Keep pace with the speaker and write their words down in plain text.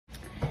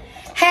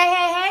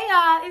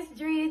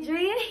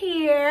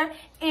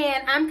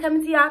and I'm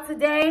coming to y'all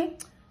today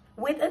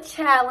with a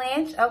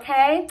challenge,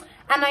 okay?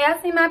 I know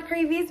y'all seen my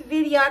previous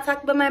video. I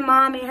talked about my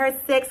mom and her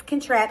sex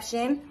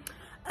contraption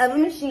of a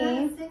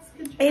machine.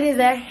 It is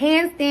a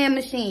handstand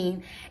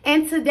machine.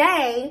 And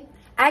today,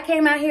 I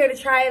came out here to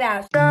try it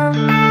out.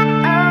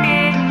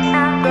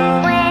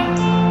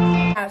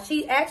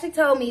 She actually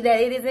told me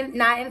that it is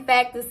not in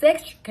fact a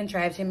sex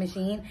contraption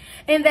machine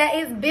and that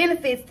is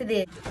benefits to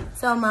this.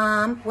 So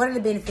Mom, what are the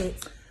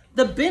benefits?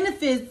 The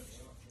benefits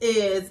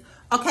is,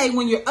 okay,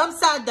 when you're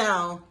upside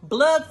down,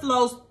 blood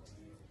flows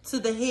to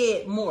the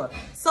head more.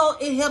 So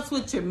it helps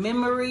with your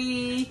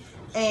memory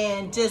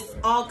and just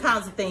all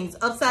kinds of things.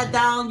 Upside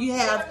down, you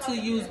have to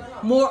use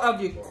more of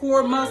your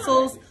core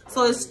muscles.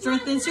 So it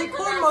strengthens your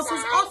core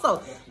muscles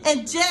also.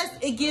 And just,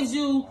 it gives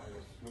you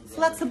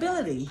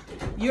flexibility.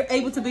 You're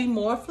able to be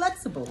more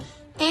flexible.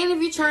 And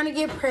if you're trying to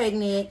get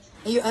pregnant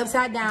and you're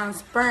upside down,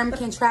 sperm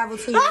can travel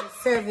to your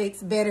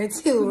cervix better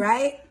too,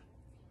 right?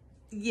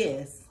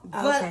 Yes.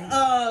 Okay.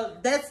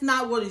 But that's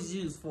not what it's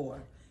used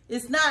for.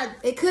 It's not.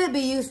 It could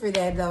be used for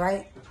that though,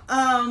 right?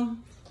 I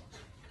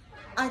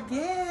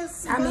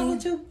guess. Why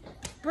would you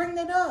bring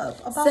that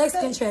up? About sex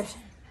contraption.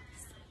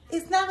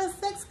 It's not a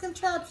sex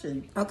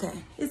contraption.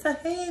 Okay. It's a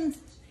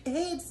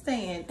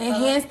headstand. And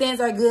handstands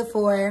are good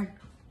for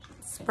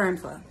sperm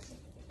flow.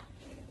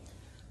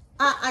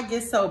 I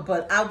guess so,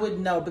 but I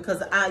wouldn't know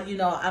because I'm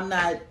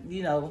not,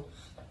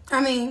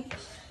 I mean,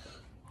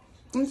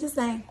 I'm just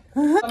saying.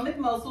 Stomach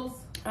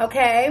muscles.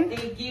 Okay.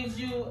 It gives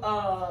you,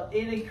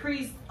 it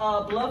increased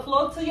blood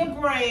flow to your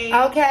brain.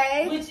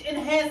 Okay. Which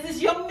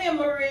enhances your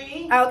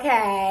memory.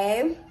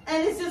 Okay.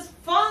 And it's just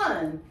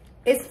fun.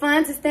 It's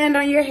fun to stand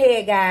on your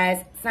head,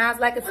 guys. Sounds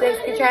like a sex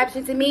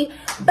contraption to me,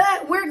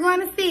 but we're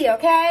going to see,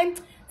 okay?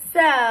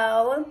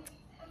 So,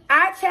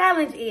 our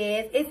challenge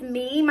is, it's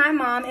me, my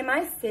mom, and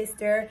my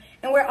sister,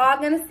 and we're all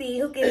going to see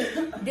who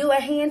can do a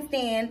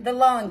handstand the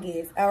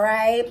longest, all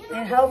right?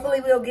 And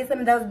hopefully we'll get some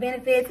of those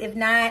benefits. If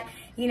not,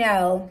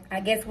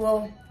 I guess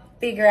we'll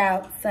figure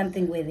out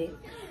something with it.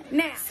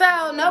 Now,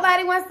 so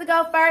nobody wants to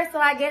go first, so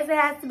I guess it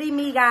has to be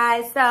me,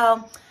 guys.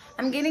 So,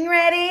 I'm getting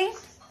ready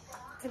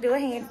to do a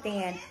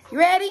handstand. You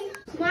ready?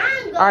 All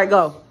right,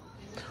 go.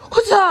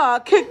 Put-cha!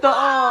 Kick the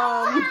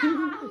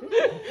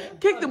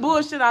kick the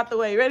bullshit out the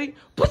way. Ready?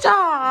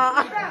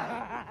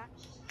 Put-cha!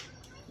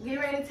 Get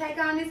ready to take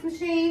on this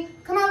machine.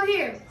 Come over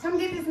here. Come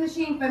get this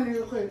machine for me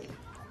real quick.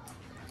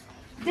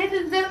 This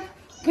is the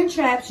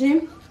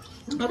contraption.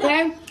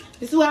 Okay?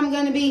 This is what I'm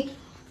gonna be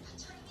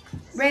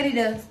ready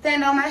to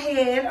stand on my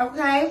head.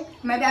 Okay?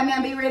 Maybe I'm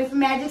gonna be ready for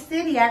Magic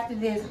City after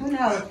this. Who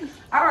knows?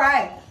 All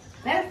right.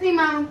 Let's see,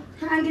 Mom.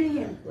 How I get in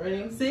here?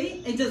 Ready?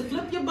 See? And just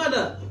flip your butt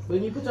up.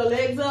 When you put your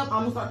legs up,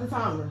 I'm going to start the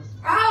timer.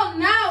 Oh,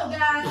 no,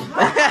 guys. Put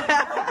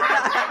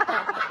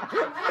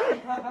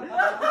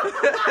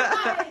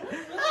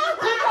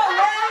your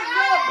legs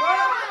up, bro.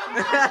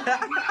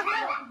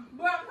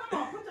 Bro, come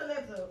on. Put your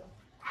legs up.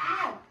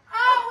 Ow.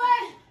 Oh,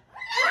 wait.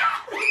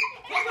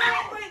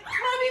 Mommy.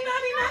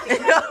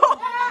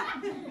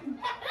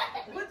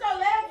 Put your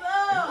legs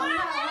up.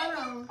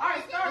 All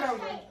right, start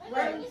over.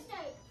 Ready?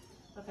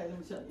 Okay, let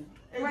me show you.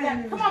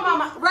 Exactly. Come on,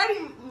 Mama. Ready?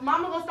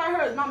 Mama gonna start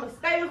hers. Mama,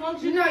 stay as long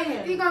as you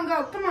can. You're gonna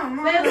go. Come on,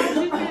 Mama. Stay as long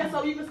as you can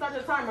so you can start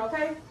your timer,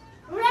 okay?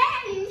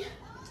 Ready?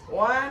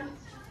 1,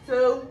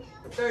 2,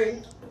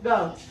 3,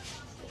 go.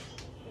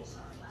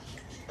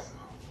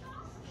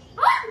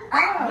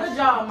 Good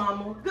job,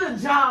 Mama. Good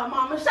job,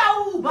 Mama.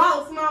 Show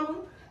boss, Mama.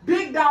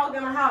 Big dog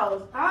in the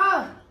house.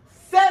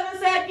 7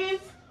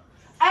 seconds.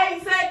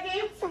 8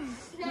 seconds.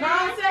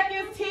 9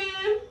 seconds. 10.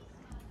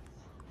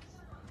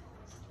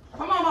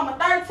 Come on, Mama.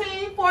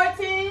 13,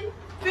 14,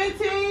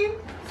 15,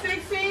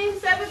 16,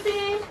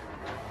 17,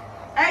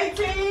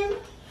 18,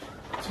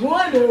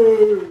 20.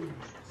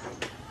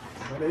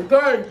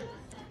 23.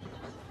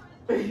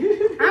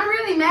 I'm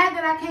really mad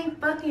that I can't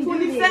fucking do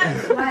this.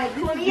 27, Like,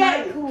 this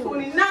 28, is cool.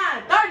 29,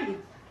 30.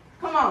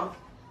 Come on.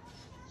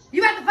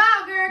 You got the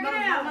foul, girl. Get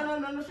out.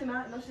 No, she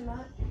not. No, she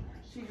not.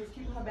 She just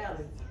keeping her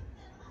balance.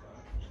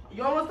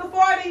 You almost to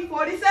 40.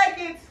 40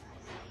 seconds.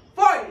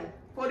 40,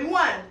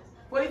 41,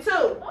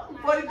 42,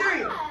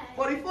 43,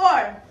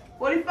 44,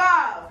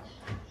 45.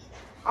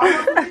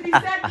 Almost 50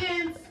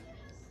 seconds.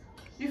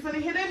 You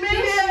finna hit a This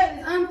shit minute.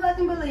 is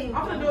unfucking believable.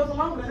 I'm finna do it for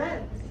longer than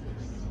that.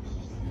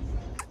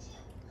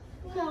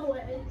 No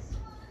way.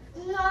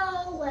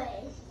 No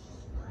way.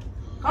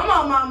 Come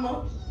on,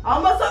 Mama.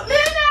 Almost a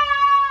minute.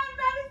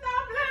 Baby,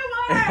 stop playing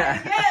with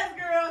her. Yes,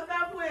 girl,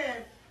 stop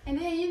playing. And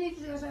then you need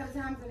to do a shot of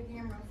time for the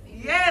camera.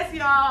 Yes,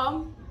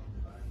 y'all.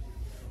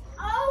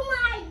 Oh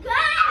my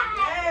God.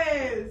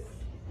 Yes.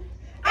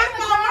 It's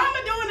my mama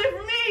doing it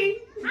for me.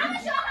 I'm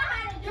gonna show her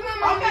how to do it. Come on,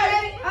 Mama. Okay.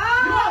 Ready?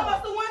 You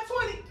almost to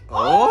 120.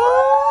 Oh!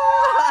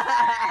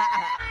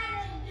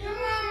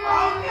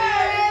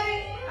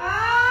 Okay.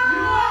 Oh.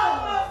 You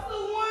almost to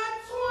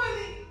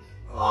 120.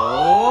 Oh!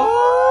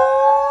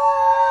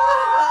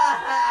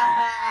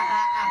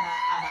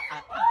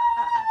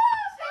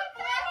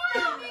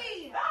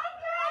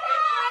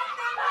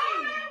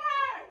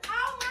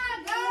 Oh my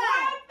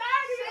God.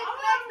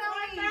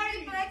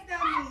 She flexed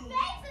on me.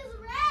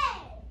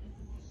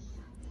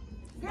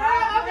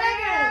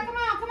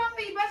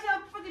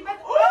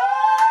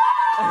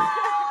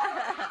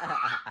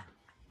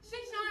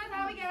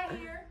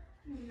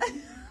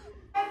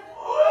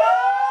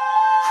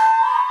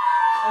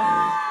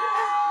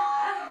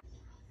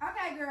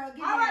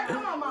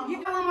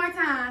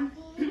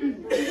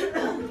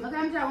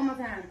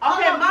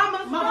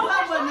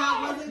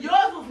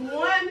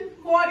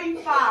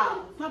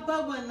 Stop. My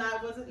butt wasn't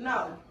not, was it?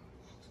 No.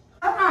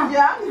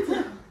 Yeah.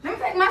 Let me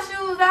take my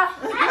shoes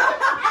off. Wait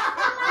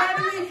a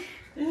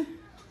minute.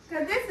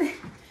 Cause this is.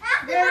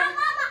 After my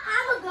mama,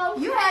 I'ma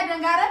go. You had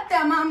done got up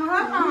there, mama.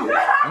 Hold on.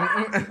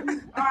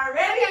 All right,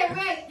 ready?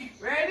 Okay, wait.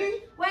 Ready?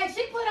 Wait,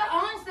 she put her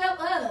own self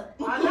up.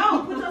 I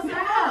know. Put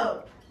yourself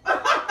up.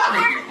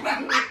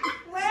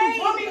 Wait.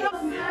 Want me to up?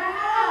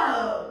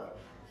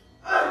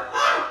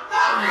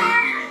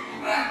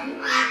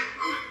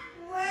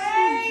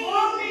 Wait.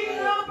 Want me to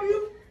help you?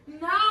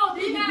 No,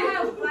 you gotta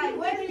have, like,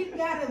 what do you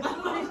gotta do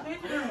this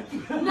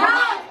bitch? No,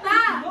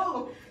 stop.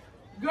 Move.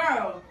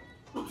 Girl.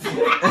 Let's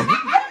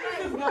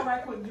go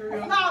right quick,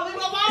 Dria. No, leave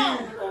me alone.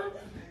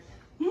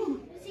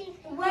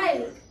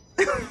 Wait.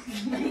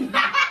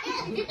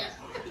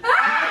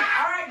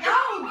 All right, go.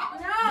 No.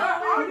 Girl, I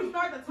already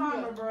start the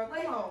timer, bro.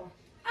 Come on. All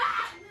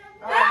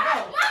right,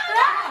 go.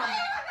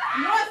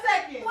 1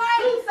 second. 2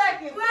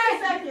 seconds. 3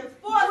 seconds.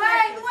 4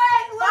 seconds.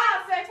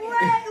 5 seconds.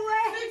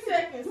 6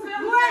 seconds. 7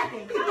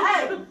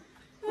 seconds.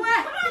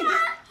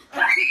 8.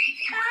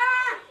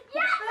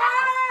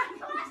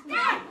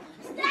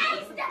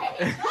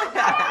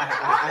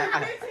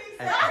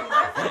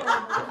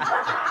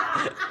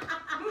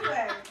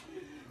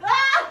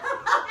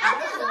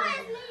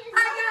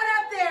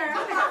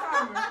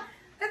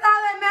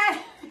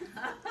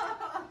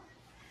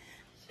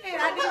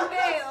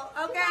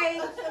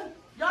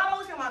 Y'all don't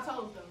look at my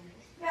toes, though.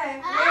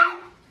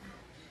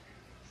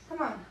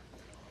 Come on.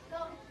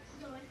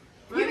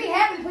 You be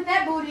happy to put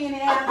that booty in the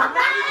air.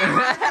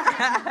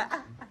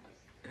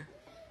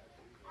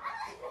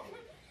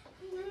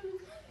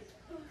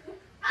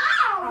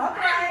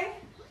 Okay.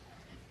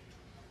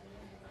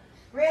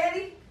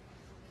 Ready?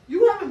 You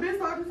haven't been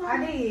starting to I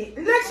did.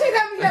 Look, she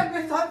got me up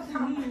and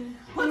talking.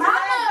 Put your Mama,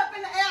 hand up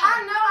in the air. I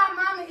know our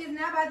mama is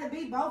not about to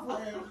beat both of us.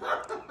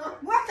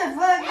 What the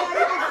fuck, y'all?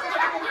 You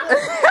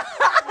just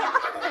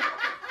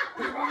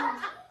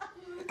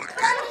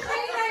That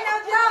machine ain't no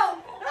joke.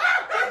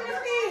 That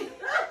machine.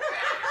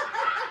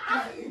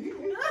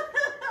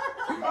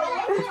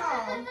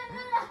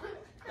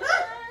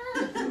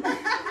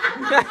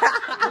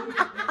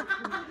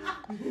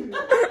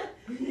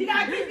 You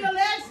gotta keep your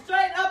legs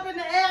straight up in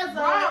the air, so.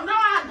 No,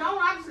 I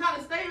don't. I just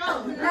gotta stay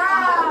up.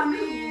 Nah,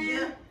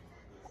 man.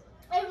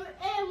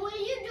 And when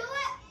you do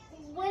it,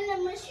 when the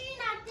machine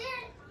not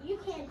there, you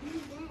can't do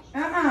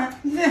that.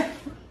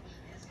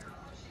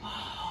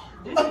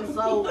 This is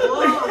so good.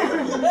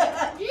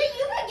 You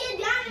can get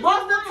down and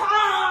What's the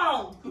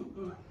time?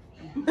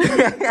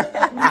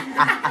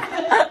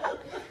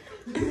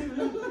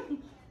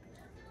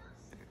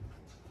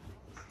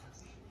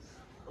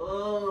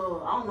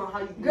 Oh, I don't know how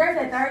you do Girl,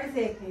 at 30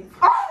 seconds.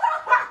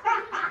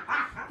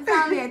 It's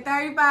only at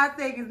 35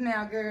 seconds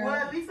now, girl. Well,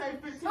 at least say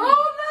 15.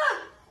 Oh, look.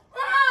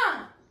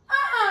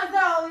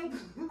 Zoe.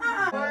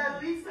 Well,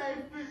 at least say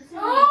 15. Oh,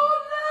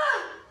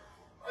 look.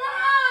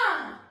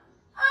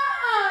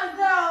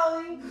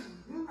 Zoe.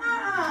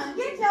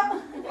 Get your.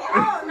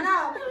 Oh, no.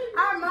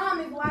 Our mom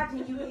is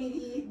watching you,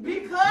 idiot.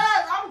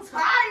 Because I'm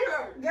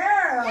tired.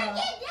 Girl. get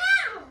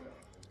down.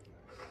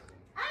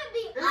 I'm gonna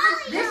be all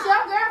This y'all.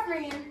 your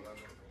girlfriend.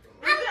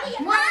 I'm gonna be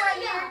One all right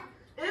y'all.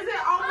 here. Is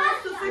it almost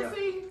to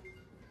 16?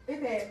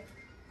 It's at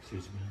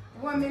Excuse me.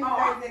 1 minute, Oh,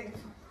 30 seconds.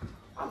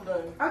 I'm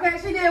done. Okay,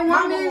 she did 1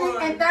 Mama minute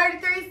won. and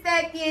 33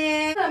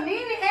 seconds. A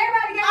minute,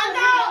 everybody got I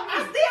know. I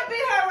still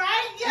beat her,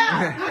 right?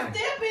 Yeah. I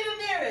still beat the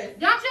nearest.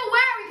 Don't you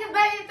worry, because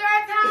baby, the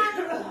third time,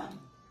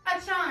 a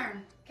charm.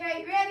 Okay,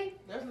 you ready?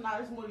 That's not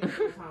as more than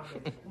your time,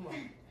 baby. Come on.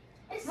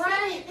 It's 1,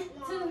 second.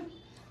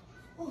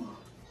 2.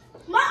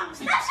 Mom,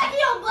 stop shaking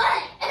your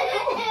butt.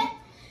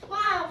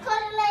 Mom,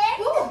 cut a leg.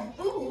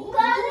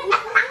 Cut it.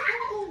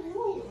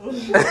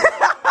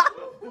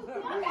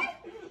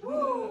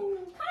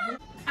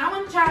 I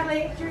want to try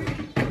leg trick.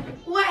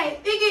 Wait,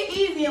 it get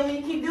easier when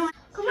you keep doing it.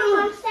 Come on,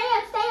 Mom, stay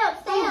up, stay up,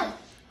 stay up.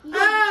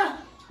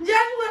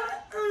 Just wait.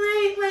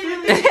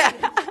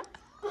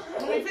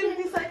 Only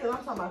 50 seconds.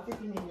 I'm talking about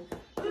 50 minutes.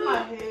 In my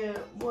head,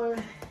 boy.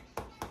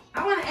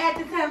 I want to add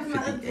the time to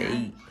my other time.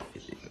 58.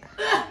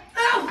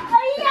 Oh,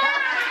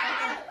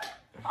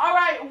 yeah. All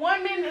right,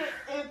 1 minute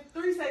and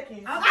 3 seconds.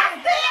 Okay.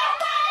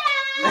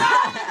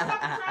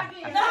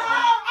 No,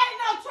 ain't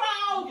no try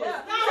over.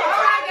 Yeah. No,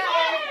 Try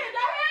again.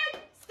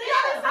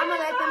 I'm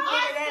gonna let them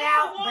figure that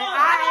out, but I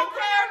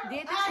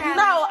did the challenge.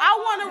 No, I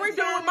want to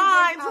redo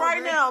mine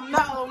right now.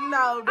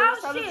 No.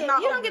 Oh shit! You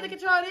don't get to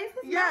control this.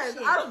 This is Yes,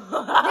 my shit.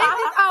 This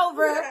is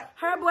over.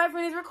 Her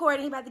boyfriend is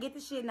recording. He about to get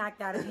the shit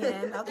knocked out of him.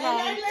 Okay.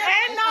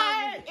 And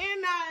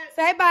not.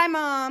 Say bye,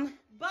 mom.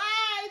 Bye.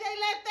 They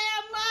let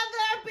their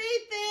mother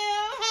beat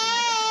them.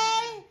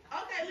 Hey.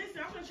 Okay, listen.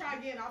 I'm gonna try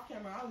again off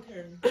camera. I don't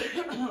care.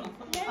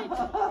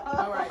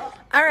 All right.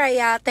 All right,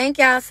 y'all. Thank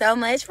y'all so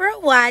much for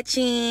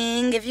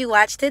watching. If you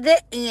watched to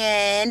the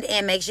end,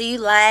 and make sure you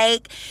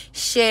like,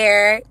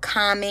 share,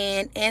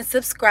 comment, and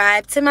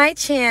subscribe to my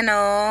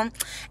channel.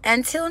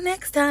 Until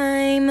next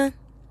time.